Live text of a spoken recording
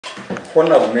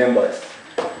Honorable members,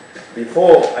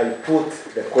 before I put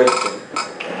the question,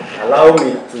 allow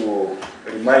me to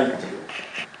remind you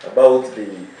about the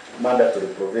mandatory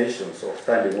provisions of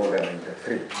Standing Order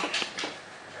 93.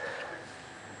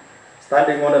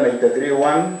 Standing Order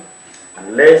 93(1),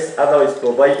 unless otherwise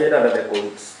provided under the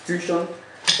Constitution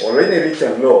or any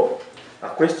written law, a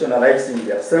question arising in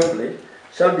the Assembly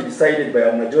shall be decided by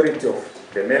a majority of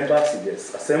the members in the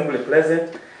Assembly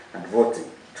present and voting.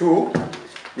 2.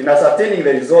 In ascertaining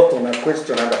the result on a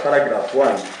question under paragraph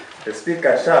 1, the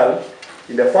Speaker shall,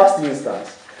 in the first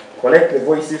instance, collect the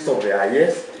voices of the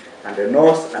yes and the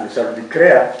noes and shall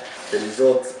declare the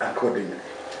results accordingly.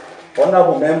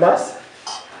 Honorable members,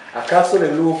 a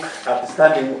cursory look at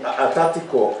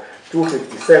Article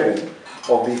 257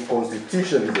 of the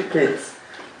Constitution indicates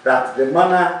that the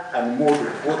manner and mode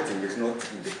of voting is not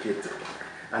indicated,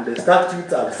 and the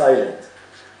statutes are silent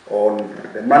on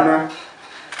the manner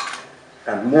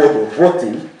and mode of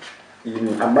voting in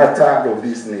a matter of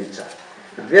this nature.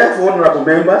 Therefore, honorable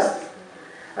members,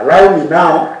 allow me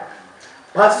now,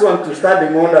 pursuant to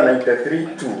Standing Order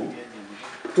 93(2),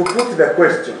 to put the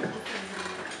question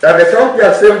that the County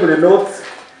Assembly notes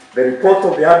the report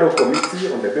of the ad hoc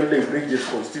committee on the Building Bridges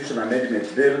Constitution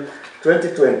Amendment Bill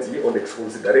 2020 on the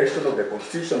consideration of the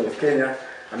Constitution of Kenya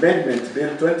Amendment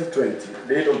Bill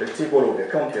 2020 laid on the table of the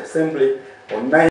County Assembly on 9